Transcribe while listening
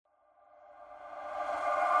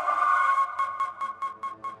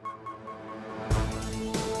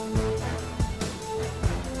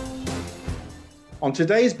On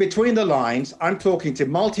today's Between the Lines, I'm talking to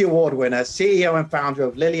multi-award winner, CEO and founder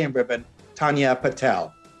of Lily and Ribbon, Tanya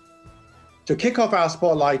Patel. To kick off our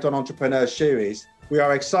Spotlight on Entrepreneurs series, we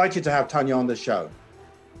are excited to have Tanya on the show.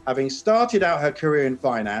 Having started out her career in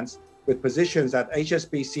finance with positions at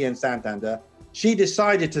HSBC and Santander, she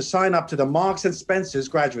decided to sign up to the Marks and Spencer's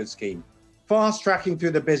graduate scheme, fast-tracking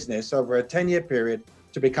through the business over a 10-year period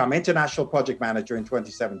to become international project manager in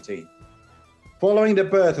 2017. Following the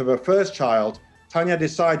birth of her first child, Tanya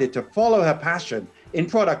decided to follow her passion in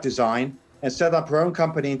product design and set up her own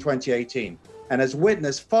company in 2018, and has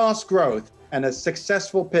witnessed fast growth and a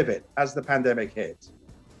successful pivot as the pandemic hit.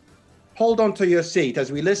 Hold on to your seat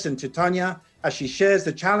as we listen to Tanya as she shares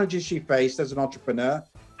the challenges she faced as an entrepreneur,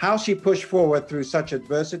 how she pushed forward through such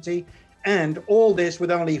adversity, and all this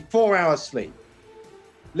with only 4 hours sleep.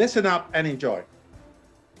 Listen up and enjoy.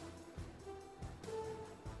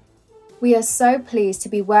 We are so pleased to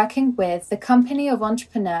be working with the Company of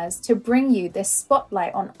Entrepreneurs to bring you this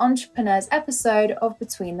Spotlight on Entrepreneurs episode of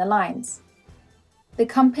Between the Lines. The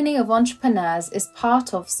Company of Entrepreneurs is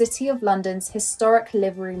part of City of London's historic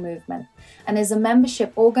livery movement and is a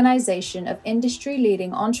membership organisation of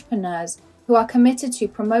industry-leading entrepreneurs who are committed to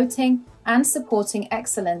promoting and supporting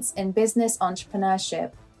excellence in business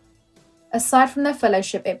entrepreneurship. Aside from the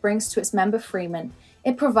fellowship it brings to its member Freeman,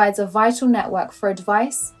 it provides a vital network for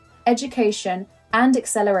advice, education, and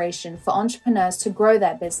acceleration for entrepreneurs to grow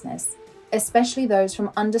their business, especially those from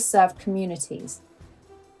underserved communities.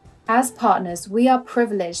 As partners, we are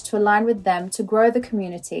privileged to align with them to grow the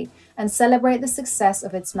community and celebrate the success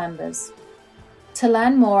of its members. To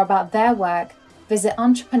learn more about their work, visit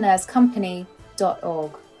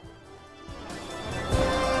entrepreneurscompany.org.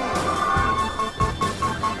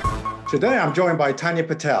 Today, I'm joined by Tanya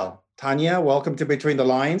Patel. Tanya, welcome to Between the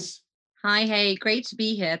Lines. Hi, hey, great to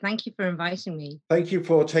be here. Thank you for inviting me. Thank you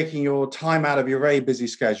for taking your time out of your very busy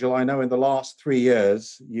schedule. I know in the last 3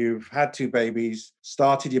 years, you've had 2 babies,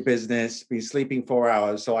 started your business, been sleeping 4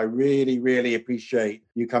 hours. So I really, really appreciate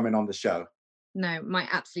you coming on the show. No, my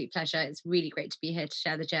absolute pleasure. It's really great to be here to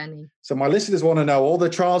share the journey. So my listeners want to know all the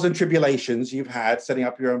trials and tribulations you've had setting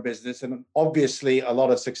up your own business, and obviously a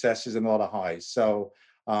lot of successes and a lot of highs. So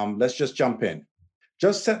let's just jump in.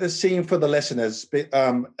 Just set the scene for the listeners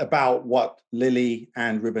about what Lily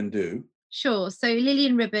and Ribbon do. Sure. So Lily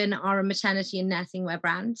and Ribbon are a maternity and nursing wear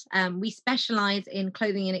brand. We specialise in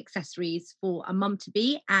clothing and accessories for a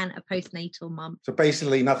mum-to-be and a postnatal mum. So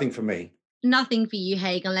basically nothing for me. Nothing for you,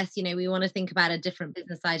 Haig, unless, we want to think about a different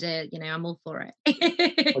business idea. I'm all for it.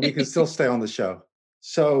 Well, you can still stay on the show.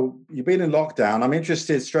 So you've been in lockdown. I'm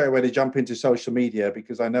interested straight away to jump into social media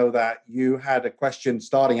because I know that you had a question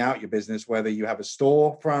starting out your business, whether you have a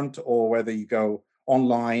storefront or whether you go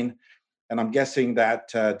online. And I'm guessing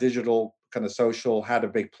that digital kind of social had a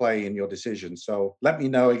big play in your decision. So let me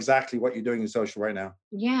know exactly what you're doing in social right now.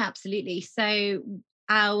 Yeah, absolutely. So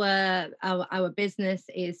our business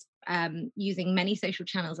is using many social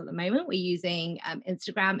channels at the moment. We're using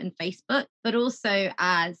Instagram and Facebook, but also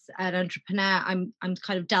as an entrepreneur, I'm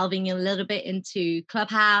kind of delving in a little bit into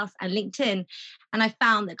Clubhouse and LinkedIn. And I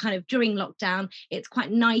found that kind of during lockdown, it's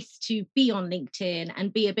quite nice to be on LinkedIn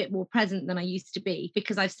and be a bit more present than I used to be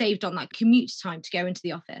because I've saved on that commute time to go into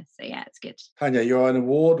the office. So yeah, it's good. Tanya, you're an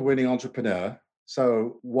award-winning entrepreneur.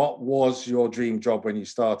 So what was your dream job when you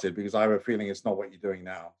started? Because I have a feeling it's not what you're doing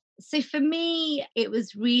now. So for me, I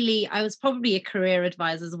was probably a career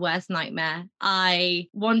advisor's worst nightmare. I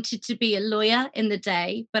wanted to be a lawyer in the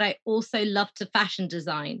day, but I also loved to fashion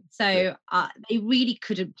design. So they really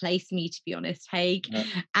couldn't place me, to be honest, Haig. No.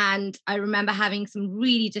 And I remember having some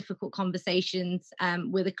really difficult conversations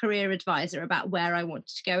with a career advisor about where I wanted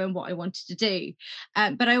to go and what I wanted to do.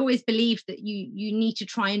 But I always believed that you need to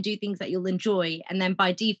try and do things that you'll enjoy, and then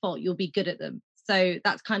by default, you'll be good at them. So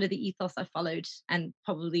that's kind of the ethos I followed and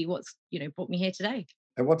probably what's, brought me here today.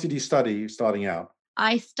 And what did you study starting out?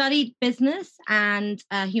 I studied business and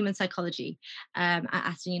human psychology at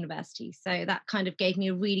Aston University. So that kind of gave me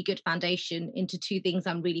a really good foundation into 2 things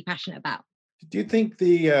I'm really passionate about. Do you think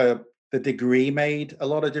the degree made a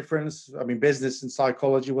lot of difference? I mean, business and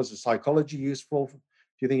psychology, was the psychology useful? Do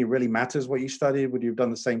you think it really matters what you studied? Would you have done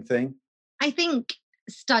the same thing? I think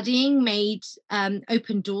studying made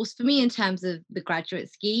open doors for me in terms of the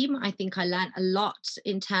graduate scheme. I think I learned a lot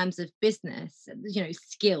in terms of business,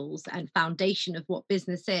 skills and foundation of what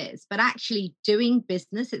business is. But actually doing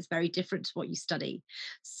business is very different to what you study.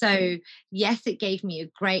 So yes, it gave me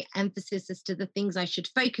a great emphasis as to the things I should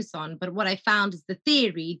focus on. But what I found is the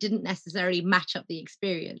theory didn't necessarily match up the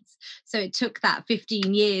experience. So it took that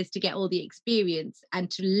 15 years to get all the experience and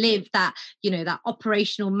to live that, that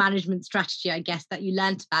operational management strategy, I guess, that you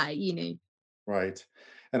learned about, Right.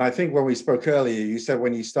 And I think when we spoke earlier, you said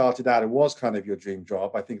when you started out, it was kind of your dream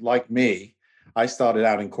job. I think, like me, I started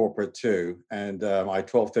out in corporate too. And I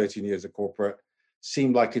 12, 13 years of corporate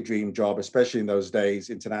seemed like a dream job, especially in those days,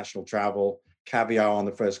 international travel, caviar on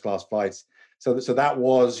the first class flights. So that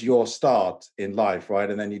was your start in life, right?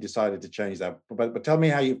 And then you decided to change that. But tell me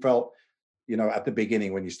how you felt, at the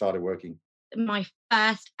beginning when you started working. My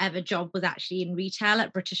first ever job was actually in retail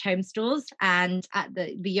at British Home Stores. And at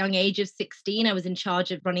the young age of 16, I was in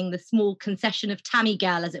charge of running the small concession of Tammy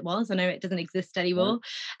Girl, as it was. I know it doesn't exist anymore.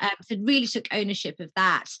 So really took ownership of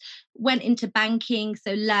that. Went into banking,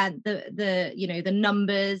 so learned the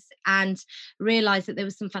numbers and realized that there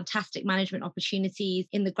was some fantastic management opportunities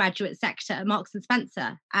in the graduate sector at Marks and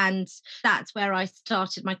Spencer. And that's where I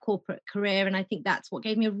started my corporate career. And I think that's what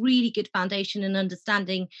gave me a really good foundation in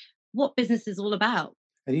understanding what business is all about.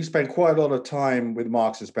 And you spent quite a lot of time with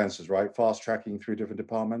Marks and Spencers, right? Fast tracking through different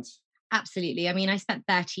departments. Absolutely. I mean, I spent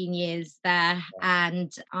 13 years there and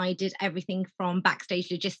I did everything from backstage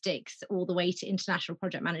logistics all the way to international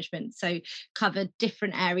project management. So covered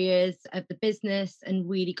different areas of the business and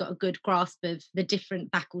really got a good grasp of the different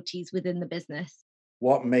faculties within the business.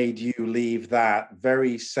 What made you leave that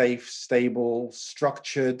very safe, stable,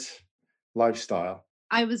 structured lifestyle?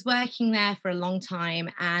 I was working there for a long time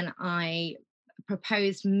and I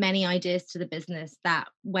proposed many ideas to the business that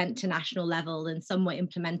went to national level and some were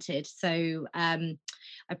implemented. So I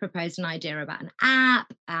proposed an idea about an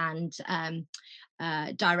app and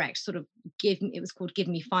direct sort of it was called Give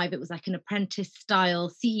Me Five. It was like an apprentice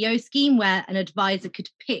style CEO scheme where an advisor could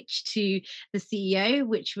pitch to the CEO,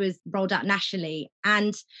 which was rolled out nationally.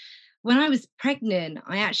 And when I was pregnant,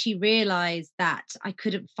 I actually realized that I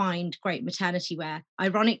couldn't find great maternity wear.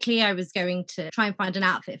 Ironically, I was going to try and find an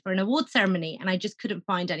outfit for an award ceremony and I just couldn't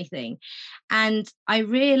find anything. And I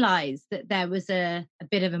realized that there was a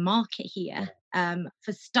bit of a market here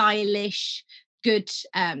for stylish, good,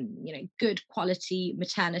 good quality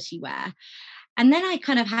maternity wear. And then I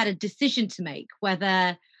kind of had a decision to make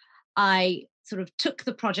whether I sort of took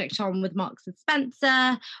the project on with Marks and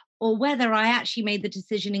Spencer or whether I actually made the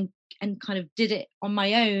decision and kind of did it on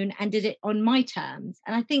my own and did it on my terms.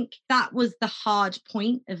 And I think that was the hard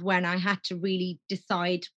point of when I had to really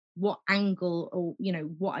decide what angle or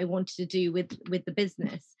what I wanted to do with the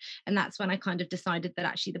business. And that's when I kind of decided that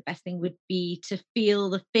actually the best thing would be to feel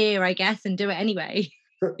the fear, I guess, and do it anyway.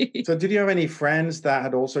 So did you have any friends that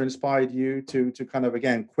had also inspired you to kind of,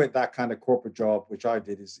 again, quit that kind of corporate job, which I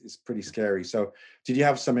did is pretty scary. So did you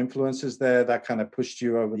have some influences there that kind of pushed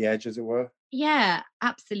you over the edge, as it were? Yeah,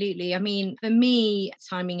 absolutely. I mean, for me,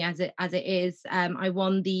 timing as it is, I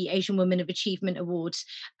won the Asian Women of Achievement Award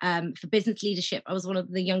for business leadership. I was one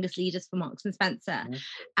of the youngest leaders for Marks and Spencer,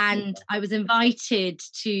 and I was invited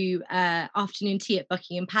to afternoon tea at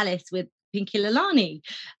Buckingham Palace with Pinky Lalani,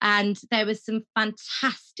 and there was some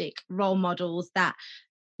fantastic role models that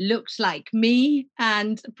looked like me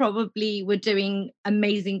and probably were doing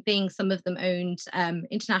amazing things. Some of them owned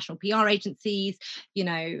international PR agencies.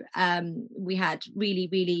 We had really,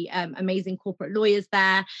 really amazing corporate lawyers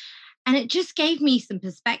there. And it just gave me some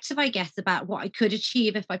perspective, I guess, about what I could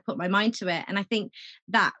achieve if I put my mind to it. And I think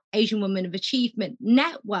that Asian Women of Achievement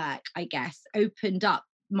network, I guess, opened up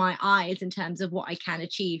my eyes in terms of what I can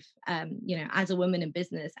achieve, as a woman in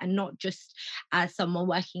business and not just as someone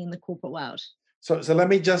working in the corporate world. So let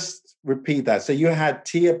me just repeat that. So you had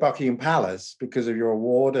tea at Buckingham Palace because of your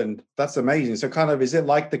award, and that's amazing. So kind of, is it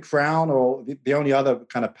like the Crown, or the only other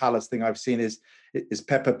kind of palace thing I've seen is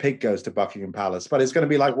Peppa Pig goes to Buckingham Palace, but it's going to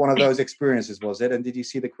be like one of those experiences, was it? And did you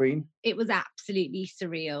see the Queen? It was absolutely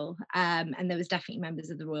surreal, and there was definitely members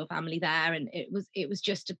of the royal family there, and it was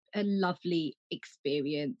just a lovely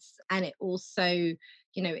experience. And it also,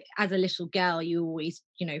 as a little girl, you always,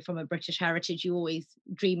 from a British heritage, you always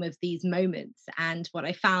dream of these moments. And what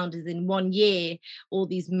I found is in 1 year, all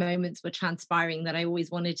these moments were transpiring that I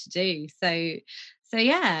always wanted to do. So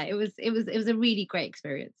yeah, it was a really great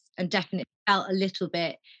experience and definitely felt a little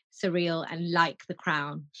bit surreal and like the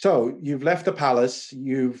Crown. So you've left the palace,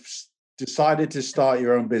 you've decided to start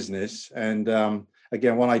your own business. And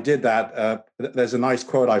again, when I did that, there's a nice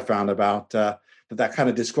quote I found about that kind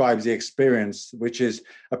of describes the experience, which is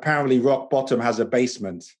apparently rock bottom has a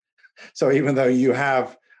basement. So even though you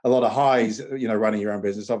have a lot of highs, running your own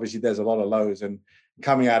business, obviously there's a lot of lows, and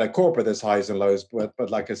coming out of corporate, there's highs and lows, but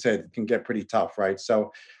like I said, it can get pretty tough, right?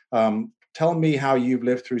 So tell me how you've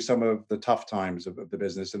lived through some of the tough times of the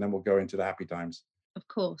business, and then we'll go into the happy times. Of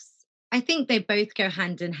course. I think they both go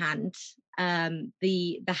hand in hand.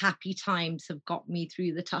 the happy times have got me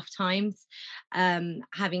through the tough times.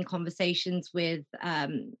 Having conversations with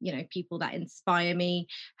people that inspire me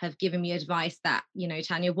have given me advice that,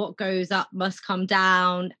 Tanya, what goes up must come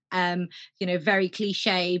down. Very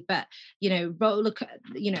cliche, but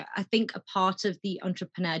I think a part of the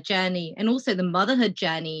entrepreneur journey and also the motherhood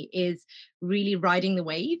journey is really riding the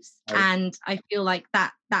waves. And I feel like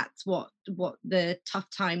that's what the tough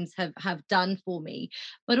times have done for me.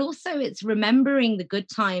 But also it's remembering the good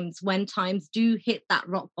times when times do hit that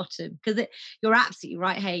rock bottom, because you're absolutely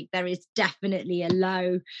right, Haig, there is definitely a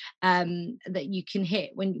low that you can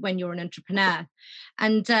hit when you're an entrepreneur.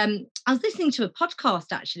 And I was listening to a podcast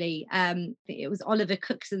actually, it was Oliver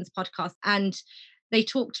Cookson's podcast, and they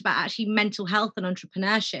talked about actually mental health and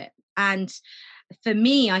entrepreneurship. And for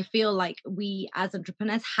me, I feel like we as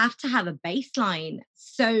entrepreneurs have to have a baseline.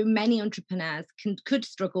 So many entrepreneurs could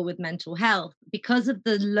struggle with mental health because of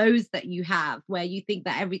the lows that you have, where you think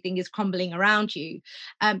that everything is crumbling around you.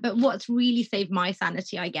 But what's really saved my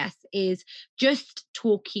sanity, I guess, is just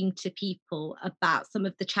talking to people about some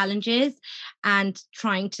of the challenges and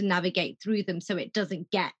trying to navigate through them so it doesn't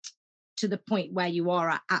get to the point where you are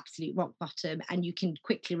at absolute rock bottom and you can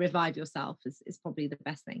quickly revive yourself is probably the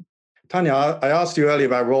best thing. Tanya, I asked you earlier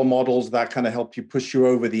about role models that kind of help you push you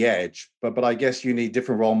over the edge, but I guess you need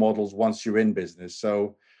different role models once you're in business.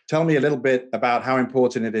 So tell me a little bit about how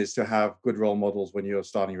important it is to have good role models when you're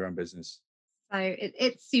starting your own business. So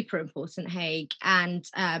it's super important, Haig. And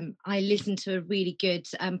I listened to a really good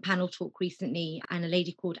panel talk recently, and a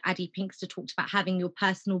lady called Addie Pinkster talked about having your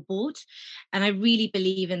personal board. And I really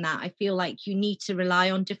believe in that. I feel like you need to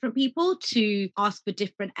rely on different people to ask for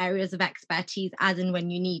different areas of expertise as and when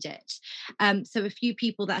you need it. So a few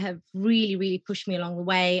people that have really, really pushed me along the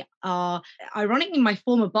way are, ironically, my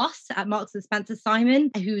former boss at Marks & Spencer,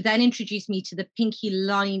 Simon, who then introduced me to the Pinky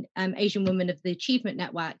Line Asian Women of the Achievement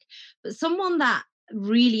Network. But someone that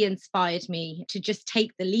really inspired me to just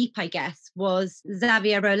take the leap, I guess, was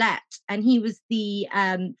Xavier Rolet. And he was the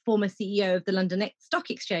former CEO of the London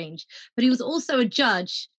Stock Exchange, but he was also a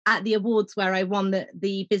judge at the awards where I won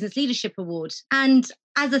the Business Leadership Award. And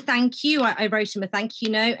as a thank you, I wrote him a thank you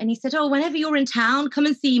note, and he said, oh, whenever you're in town, come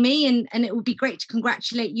and see me, and it would be great to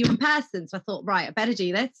congratulate you in person. So I thought, right, I better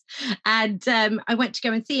do this. And I went to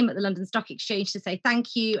go and see him at the London Stock Exchange to say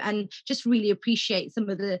thank you and just really appreciate some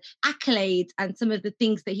of the accolades and some of the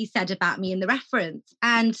things that he said about me in the reference.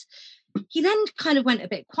 And he then kind of went a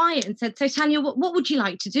bit quiet and said, so Tanya, what would you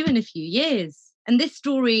like to do in a few years? And this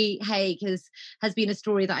story, Haig, has been a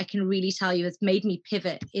story that I can really tell you has made me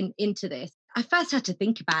pivot into this. I first had to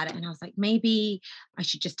think about it, and I was like, maybe I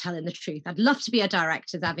should just tell him the truth. I'd love to be a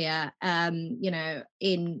director, Xavier,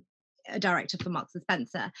 in a director for Marks &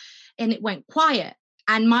 Spencer. And it went quiet.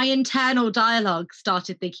 And my internal dialogue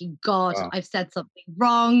started thinking, God, wow, I've said something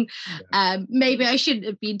wrong. Yeah. Maybe I shouldn't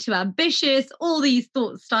have been too ambitious. All these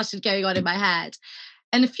thoughts started going on in my head.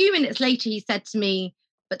 And a few minutes later, he said to me,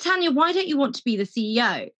 but Tanya, why don't you want to be the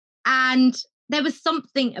CEO? And there was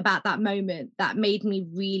something about that moment that made me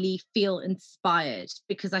really feel inspired,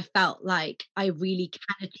 because I felt like I really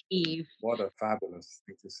can achieve. What a fabulous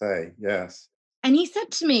thing to say. Yes. And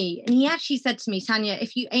he actually said to me, Tanya,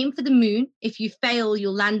 if you aim for the moon, if you fail,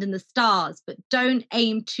 you'll land in the stars, but don't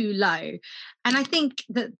aim too low. And I think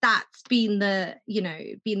that's been the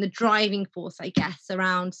driving force, I guess,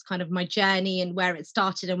 around kind of my journey and where it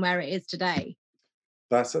started and where it is today.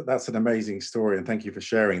 That's an amazing story, and thank you for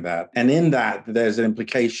sharing that. And in that, there's an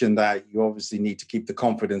implication that you obviously need to keep the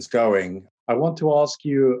confidence going. I want to ask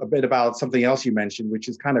you a bit about something else you mentioned, which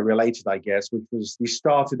is kind of related, I guess, which was you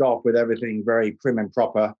started off with everything very prim and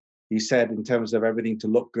proper. You said in terms of everything to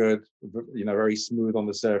look good, very smooth on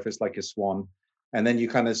the surface like a swan. And then you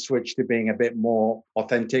kind of switched to being a bit more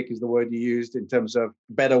authentic, is the word you used, in terms of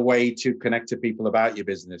better way to connect to people about your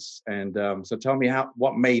business. And so tell me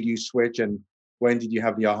what made you switch, and when did you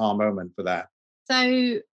have the aha moment for that?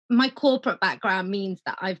 So my corporate background means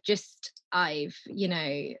that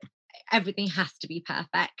everything has to be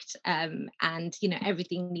perfect. And,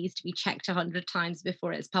 everything needs to be checked 100 times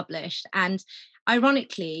before it's published. And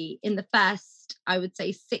ironically, in the first, I would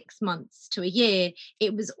say 6 months to a year,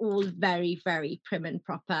 it was all very, very prim and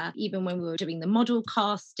proper, even when we were doing the model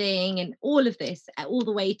casting and all of this, all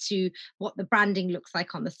the way to what the branding looks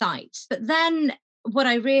like on the site. But then what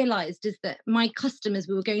I realized is that my customers,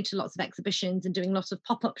 we were going to lots of exhibitions and doing lots of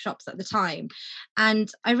pop-up shops at the time. And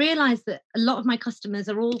I realized that a lot of my customers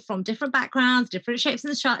are all from different backgrounds, different shapes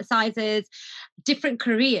and sizes, different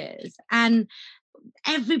careers. And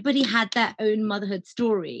everybody had their own motherhood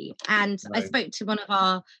story. And I spoke to one of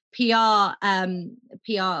our PR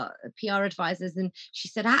advisors, and she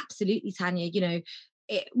said, absolutely, Tanya,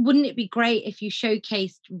 wouldn't it be great if you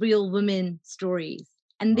showcased real women stories?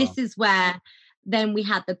 And this is where then we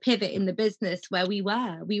had the pivot in the business, where we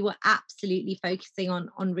were absolutely focusing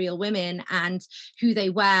on real women and who they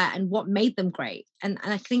were and what made them great. And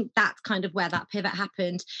I think that's kind of where that pivot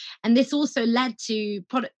happened. And this also led to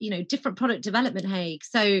different product development, Haig.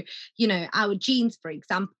 So, our jeans, for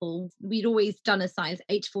example, we'd always done a size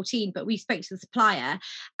 8 to 14, but we spoke to the supplier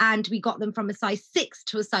and we got them from a size 6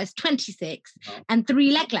 to a size 26 and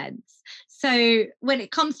 3 leg lengths. So when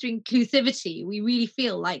it comes to inclusivity, we really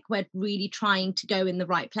feel like we're really trying to go in the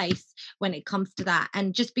right place when it comes to that.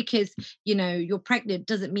 And just because, you're pregnant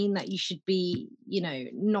doesn't mean that you should be,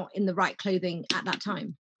 not in the right clothing at that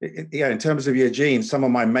time. Yeah, in terms of your jeans, some of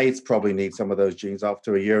my mates probably need some of those jeans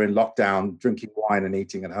after a year in lockdown, drinking wine and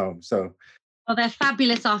eating at home. So, well, they're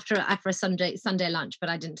fabulous after a Sunday lunch, but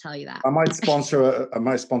I didn't tell you that. I might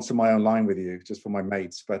sponsor my own line with you just for my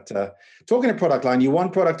mates. But talking to product line, you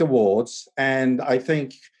won product awards, and I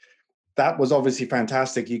think that was obviously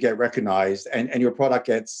fantastic. You get recognized and your product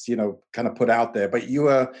gets, kind of put out there. But you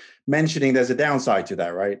were mentioning there's a downside to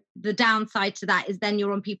that, right? The downside to that is then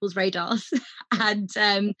you're on people's radars. And,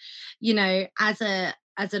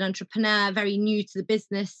 as an entrepreneur, very new to the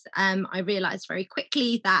business, I realized very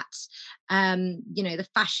quickly that, the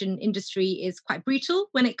fashion industry is quite brutal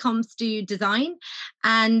when it comes to design.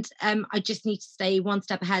 And I just need to stay one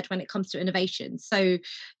step ahead when it comes to innovation. So,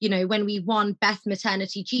 when we won Best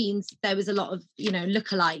Maternity Jeans, there was a lot of,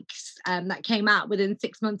 lookalikes that came out within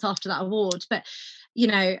 6 months after that award. But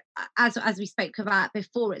as we spoke about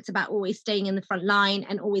before, it's about always staying in the front line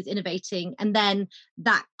and always innovating. And then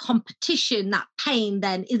that competition, that pain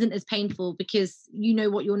then isn't as painful because you know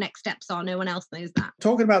what your next steps are. No one else knows that.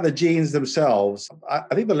 Talking about the jeans themselves,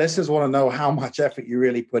 I think the listeners want to know how much effort you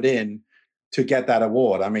really put in to get that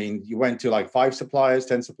award. I mean, you went to like 5 suppliers,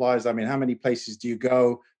 10 suppliers. I mean, how many places do you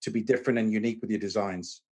go to be different and unique with your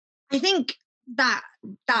designs? I think that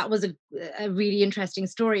was a really interesting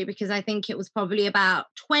story, because I think it was probably about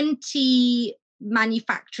 20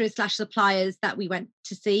 manufacturers / suppliers that we went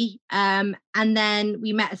to see, and then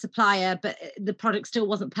we met a supplier, but the product still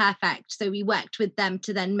wasn't perfect, so we worked with them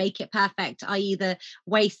to then make it perfect, i.e. the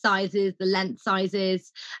waist sizes, the length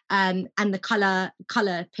sizes, and the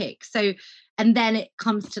color pick. So, and then it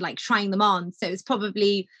comes to like trying them on, so it's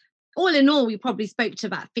probably, all in all, we probably spoke to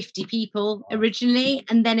about 50 people originally.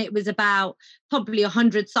 And then it was about probably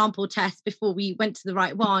 100 sample tests before we went to the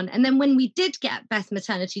right one. And then when we did get Best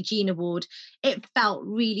Maternity Jean Award, it felt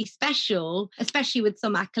really special, especially with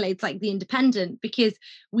some accolades like The Independent, because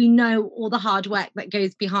we know all the hard work that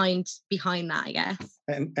goes behind that, I guess.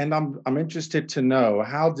 And I'm interested to know,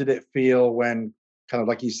 how did it feel when, kind of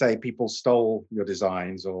like you say, people stole your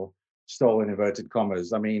designs, or stole in inverted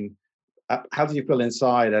commas? I mean, how do you feel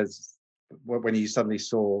inside as when you suddenly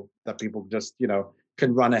saw that people just,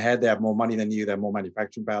 can run ahead? They have more money than you. They have more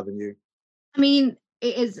manufacturing power than you. I mean,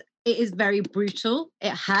 it is very brutal.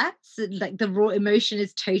 It hurts. Like the raw emotion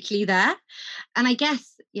is totally there. And I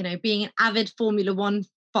guess, being an avid Formula One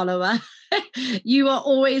follower, you are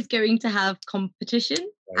always going to have competition.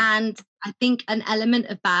 Right. And I think an element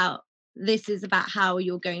about this is about how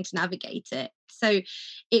you're going to navigate it. So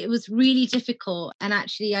it was really difficult. And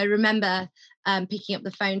actually, I remember picking up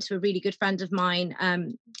the phone to a really good friend of mine,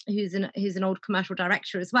 who's an old commercial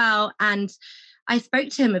director as well. And I spoke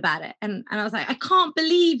to him about it. And I was like, I can't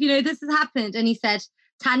believe, this has happened. And he said,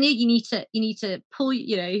 Tanya, you need to pull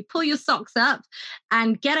your socks up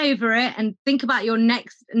and get over it and think about your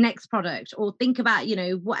next product, or think about,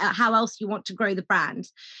 how else you want to grow the brand.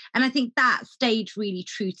 And I think that stayed really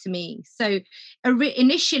true to me. So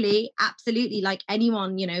initially, absolutely, like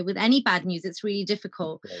anyone, with any bad news, it's really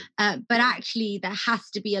difficult. But actually, there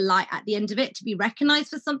has to be a light at the end of it to be recognized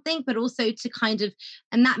for something, but also to kind of,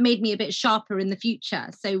 and that made me a bit sharper in the future.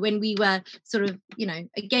 So when we were sort of,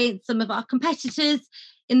 against some of our competitors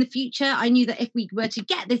in the future, I knew that if we were to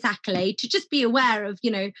get this accolade, to just be aware of,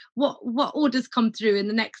 what orders come through in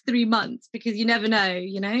the next 3 months, because you never know,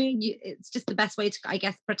 it's just the best way to, I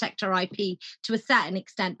guess, protect our IP to a certain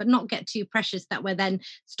extent, but not get too precious that we're then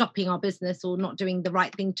stopping our business or not doing the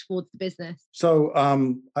right thing towards the business. So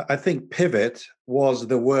I think pivot was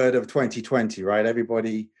the word of 2020, right?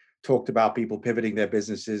 Everybody talked about people pivoting their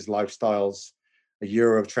businesses, lifestyles, a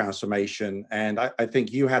year of transformation. And I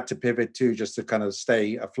think you had to pivot too, just to kind of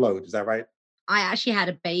stay afloat. Is that right? I actually had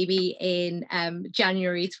a baby in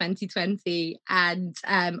January 2020, and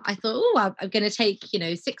I thought, oh, I'm going to take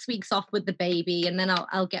 6 weeks off with the baby, and then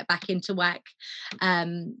I'll get back into work,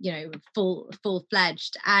 full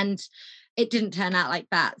fledged. And it didn't turn out like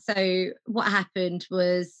that. So what happened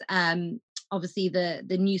was, obviously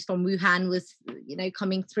the news from Wuhan was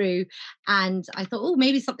coming through, and I thought, oh,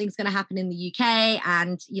 maybe something's going to happen in the UK,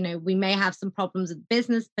 and we may have some problems with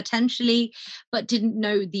business potentially, but didn't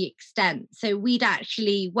know the extent. So we'd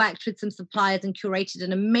actually worked with some suppliers and curated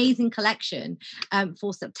an amazing collection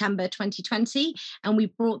for September 2020, and we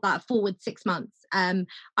brought that forward 6 months.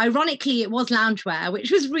 Ironically, it was loungewear,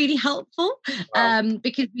 which was really helpful. Wow.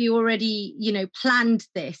 Because we already planned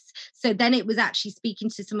this. So then it was actually speaking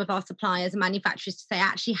to some of our suppliers and manufacturers to say,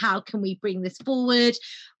 actually, how can we bring this forward?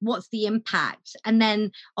 What's the impact? And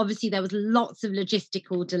then obviously there was lots of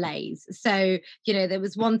logistical delays. So there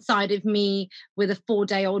was one side of me with a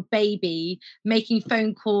 4-day-old baby making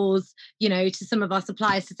phone calls to some of our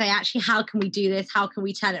suppliers to say, actually, how can we do this? How can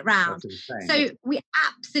we turn it around? So we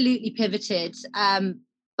absolutely pivoted.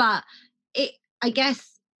 But I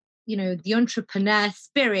guess the entrepreneur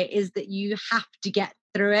spirit is that you have to get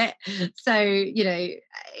through it. So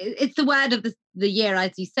it's the word of the year,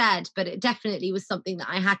 as you said, but it definitely was something that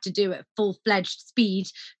I had to do at full-fledged speed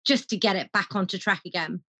just to get it back onto track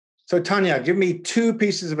again. So Tanya, give me 2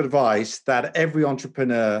 pieces of advice that every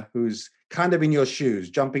entrepreneur who's kind of in your shoes,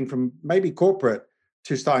 jumping from maybe corporate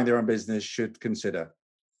to starting their own business, should consider.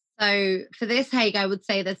 So for this, Haig, I would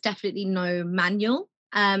say there's definitely no manual.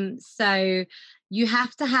 So you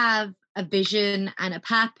have to have a vision and a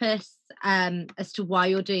purpose as to why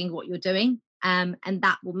you're doing what you're doing. And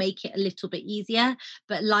that will make it a little bit easier.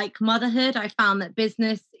 But like motherhood, I found that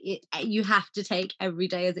business, you have to take every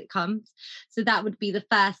day as it comes. So that would be the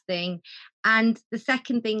first thing. And the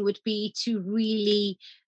second thing would be to really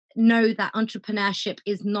know that entrepreneurship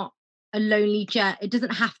is not a lonely journey. It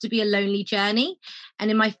doesn't have to be a lonely journey.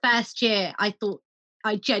 And in my first year, I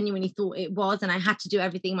genuinely thought it was, and I had to do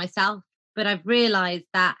everything myself. But I've realized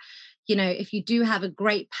that, if you do have a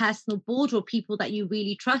great personal board or people that you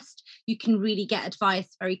really trust, you can really get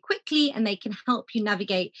advice very quickly, and they can help you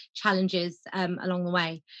navigate challenges along the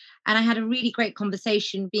way. And I had a really great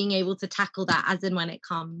conversation being able to tackle that as and when it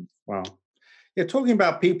comes. Wow. Yeah, talking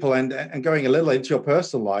about people and going a little into your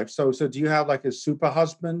personal life. So do you have like a super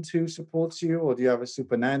husband who supports you, or do you have a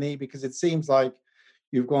super nanny? Because it seems like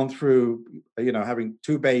you've gone through, having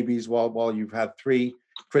 2 babies while you've had 3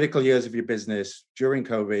 critical years of your business during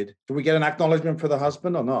COVID. Do we get an acknowledgement for the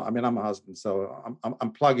husband or not? I mean, I'm a husband, so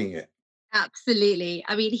I'm plugging it. Absolutely.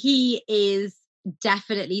 I mean, he is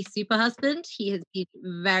definitely super husband. He has been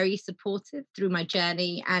very supportive through my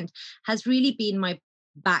journey and has really been my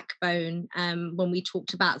backbone when we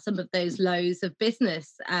talked about some of those lows of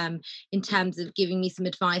business, in terms of giving me some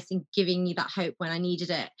advice and giving me that hope when I needed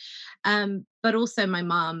it. But also my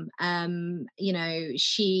mum,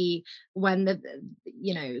 she, when the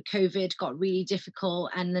COVID got really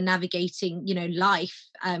difficult and the navigating life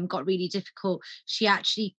got really difficult, she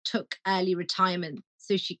actually took early retirement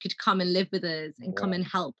so she could come and live with us and come and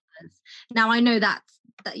help us. Now I know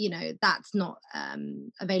that's not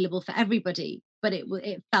available for everybody, but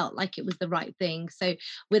it felt like it was the right thing. So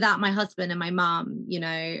without my husband and my mom,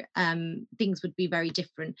 things would be very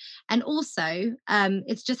different. And also,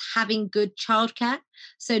 it's just having good childcare.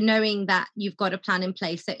 So knowing that you've got a plan in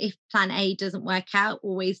place. So if plan A doesn't work out,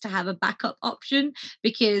 always to have a backup option,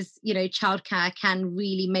 because, childcare can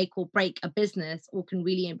really make or break a business, or can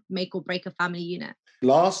really make or break a family unit.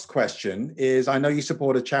 Last question is, I know you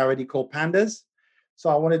support a charity called Pandas. So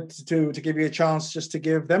I wanted to give you a chance just to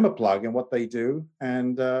give them a plug and what they do,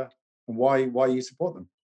 and why you support them.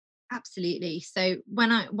 Absolutely. So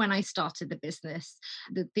when I started the business,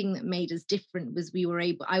 the thing that made us different was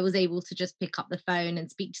I was able to just pick up the phone and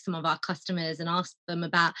speak to some of our customers and ask them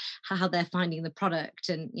about how they're finding the product,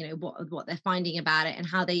 and what they're finding about it, and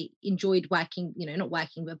how they enjoyed working, not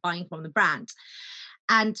working, but buying from the brand.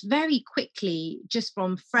 And very quickly, just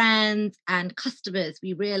from friends and customers,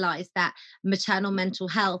 we realized that maternal mental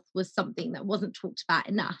health was something that wasn't talked about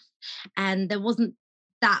enough. And there wasn't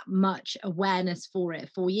that much awareness for it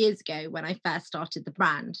 4 years ago when I first started the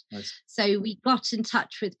brand. Nice. So we got in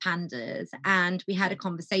touch with Pandas, and we had a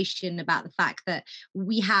conversation about the fact that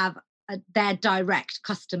we have their direct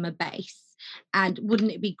customer base. And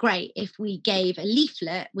wouldn't it be great if we gave a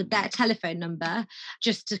leaflet with their telephone number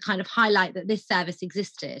just to kind of highlight that this service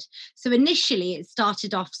existed? So initially it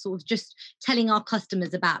started off sort of just telling our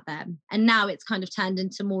customers about them. And now it's kind of turned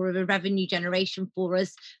into more of a revenue generation for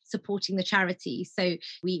us, supporting the charity. So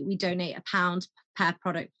we donate £1 per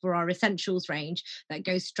product for our essentials range that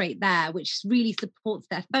goes straight there, which really supports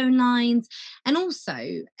their phone lines. And also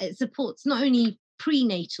it supports not only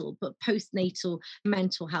prenatal but postnatal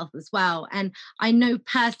mental health as well. And I know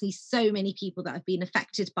personally so many people that have been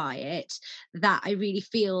affected by it, that I really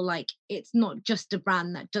feel like it's not just a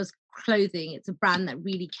brand that does clothing, it's a brand that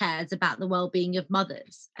really cares about the well-being of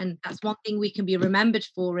mothers. And that's one thing we can be remembered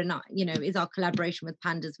for, and is our collaboration with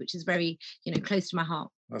Pandas, which is very close to my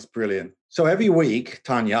heart. That's brilliant. So every week,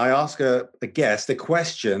 Tanya, I ask a guest a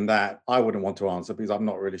question that I wouldn't want to answer because I'm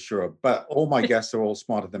not really sure, but all my guests are all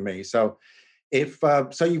smarter than me. So you've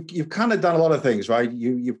kind of done a lot of things, right?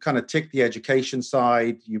 You've kind of ticked the education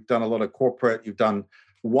side, you've done a lot of corporate, you've done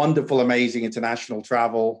wonderful, amazing international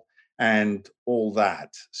travel and all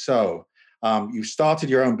that. So you started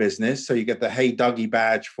your own business, so you get the Hey Dougie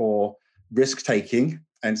badge for risk taking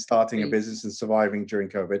and starting a business and surviving during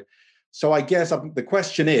COVID. So I guess the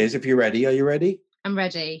question is, if you're ready, are you ready? I'm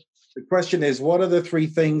ready. The question is, what are the 3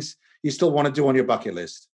 things you still want to do on your bucket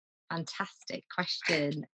list? Fantastic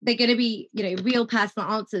question. They're going to be, real personal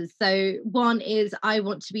answers. So one is I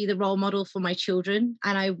want to be the role model for my children,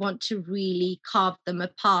 and I want to really carve them a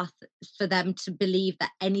path for them to believe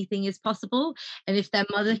that anything is possible. And if their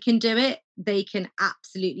mother can do it, they can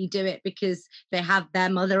absolutely do it because they have their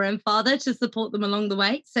mother and father to support them along the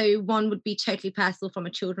way. So one would be totally personal from a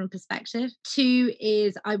children perspective. 2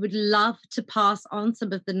 is I would love to pass on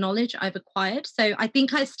some of the knowledge I've acquired. So I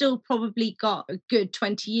think I still probably got a good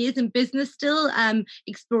 20 years in business still,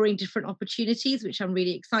 exploring different opportunities, which I'm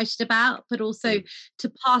really excited about, but also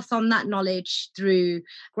to pass on that knowledge through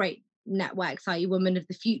great networks, i.e. Women of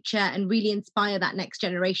the Future, and really inspire that next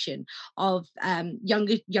generation of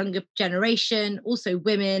younger generation, also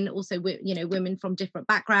women, women from different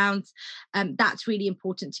backgrounds. That's really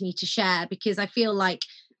important to me to share, because I feel like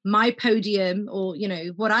my podium or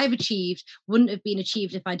what I've achieved wouldn't have been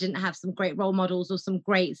achieved if I didn't have some great role models or some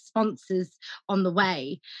great sponsors on the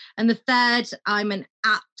way. And the third, I'm an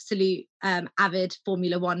absolute avid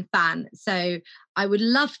Formula One fan, so I would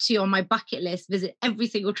love to, on my bucket list, visit every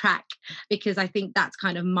single track, because I think that's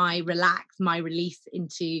kind of my release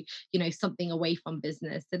into something away from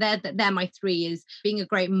business. So they're my 3, is being a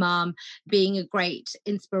great mum, being a great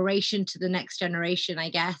inspiration to the next generation, I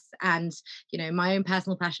guess, and my own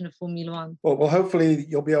personal passion of Formula One. Well, hopefully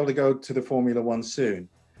you'll be able to go to the Formula One soon.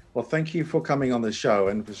 Well, thank you for coming on the show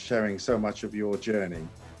and for sharing so much of your journey.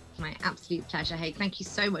 My absolute pleasure. Hey, thank you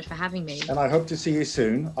so much for having me. And I hope to see you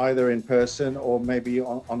soon, either in person or maybe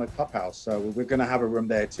on a clubhouse. So we're going to have a room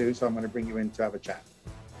there too. So I'm going to bring you in to have a chat.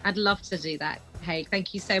 I'd love to do that. Hey,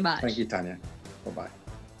 thank you so much. Thank you, Tanya. Bye-bye.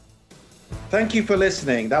 Thank you for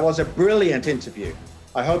listening. That was a brilliant interview.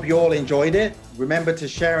 I hope you all enjoyed it. Remember to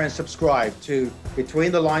share and subscribe to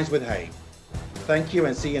Between the Lines with Hey. Thank you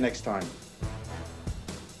and see you next time.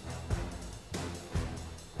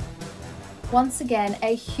 Once again,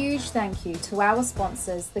 a huge thank you to our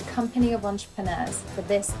sponsors, the Company of Entrepreneurs, for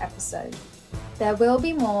this episode. There will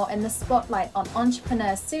be more in the Spotlight on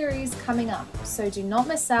Entrepreneurs series coming up, so do not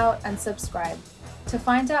miss out and subscribe. To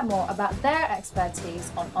find out more about their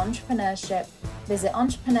expertise on entrepreneurship, visit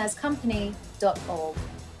entrepreneurscompany.org.